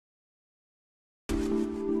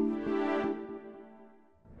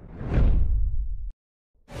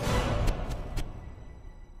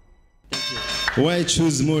Why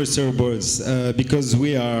choose more surfboards? Because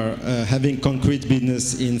we are having concrete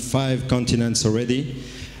business in 5 continents already.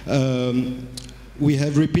 We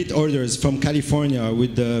have repeat orders from California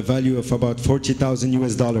with the value of about 40,000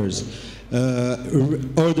 US dollars.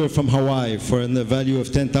 Order from Hawaii for the value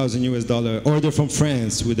of 10,000 US dollar. Order from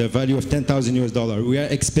France with a value of 10,000 US dollar. We are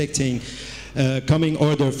expecting coming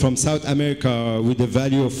order from South America with a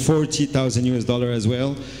value of 40,000 US dollar as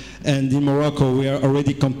well. And in Morocco, we are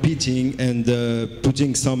already competing and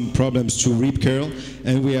putting some problems to Rip Curl,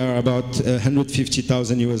 and we are about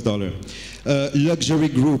 150,000 US dollar. Luxury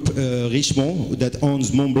group Richemont that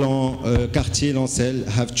owns Montblanc, Cartier, Lancel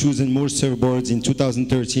have chosen more surfboards in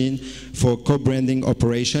 2013 for co-branding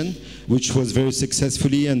operation, which was very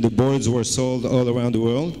successfully, and the boards were sold all around the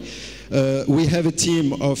world. We have a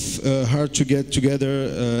team of hard to get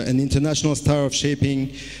together, an international star of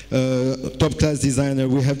shaping, top-class designer.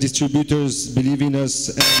 We have distributors believe in us.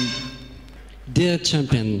 And dear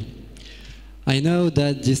champion, I know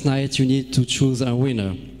that this night you need to choose a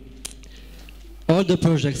winner. All the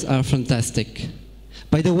projects are fantastic.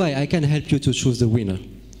 By the way, I can help you to choose the winner.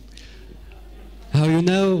 How you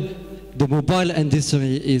know, the mobile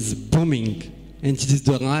industry is booming, and it is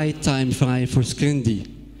the right time for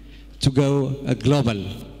Scrindy to go global.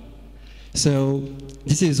 So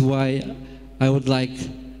this is why I would like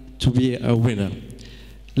to be a winner.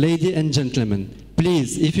 Ladies and gentlemen,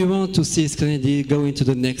 please, if you want to see Scrindy go into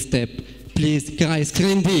the next step, please cry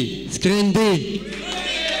Scrindy, Scrindy.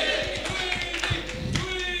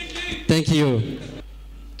 Thank you.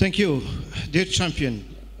 Thank you, dear champion.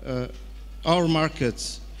 Our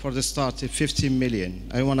market for the start is 15 million.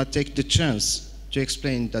 I want to take the chance to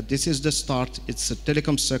explain that this is the start. It's a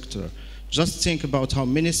telecom sector. Just think about how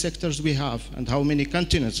many sectors we have and how many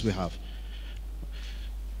continents we have.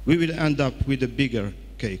 We will end up with a bigger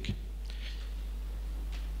cake.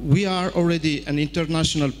 We are already an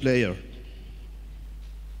international player.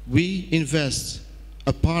 We invest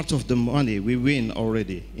a part of the money we win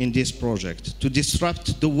already in this project to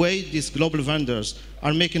disrupt the way these global vendors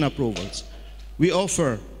are making approvals. We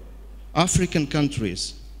offer African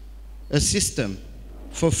countries a system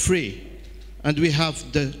for free, and we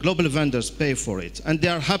have the global vendors pay for it, and they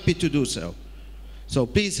are happy to do so. So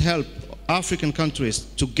please help African countries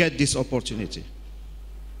to get this opportunity.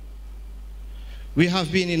 We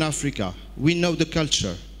have been in Africa, we know the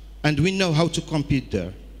culture, and we know how to compete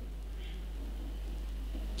there.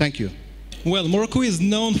 Thank you. Well, Morocco is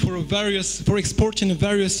known for exporting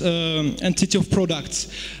various entity of products.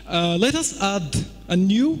 Let us add a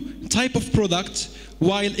new type of product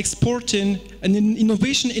while exporting an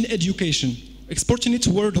innovation in education, exporting it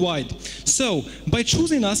worldwide. So, by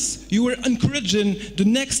choosing us, you are encouraging the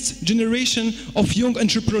next generation of young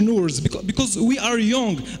entrepreneurs because we are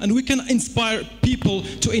young and we can inspire people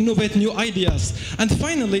to innovate new ideas. And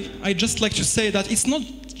finally, I'd just like to say that it's not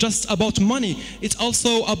just about money, it's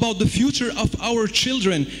also about the future of our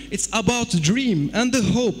children. It's about the dream and the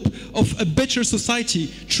hope of a better society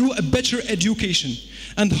through a better education.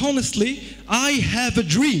 And honestly, I have a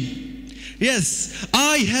dream. Yes,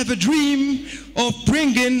 I have a dream of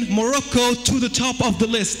bringing Morocco to the top of the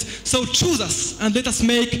list. So choose us and let us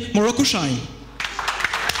make Morocco shine.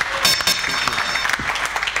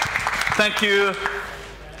 Thank you,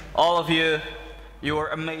 all of you. You were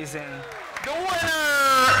amazing. The winner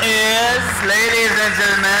is, ladies and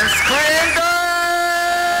gentlemen, Scrindy!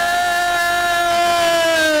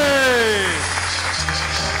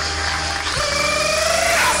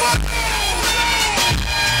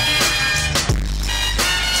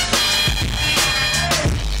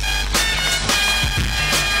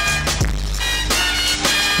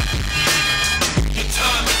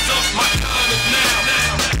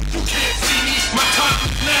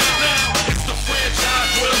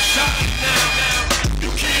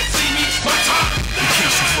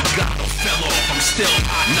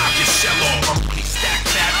 Knock your shell off. I'm money stacked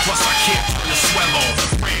fat, plus I can't turn the swell off.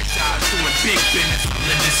 Franchise doing big business.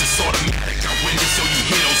 This is automatic. I win this, so you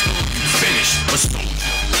hear those. You finish a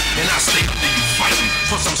soldier, and I stay under you fighting.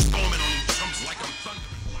 Plus I'm storming.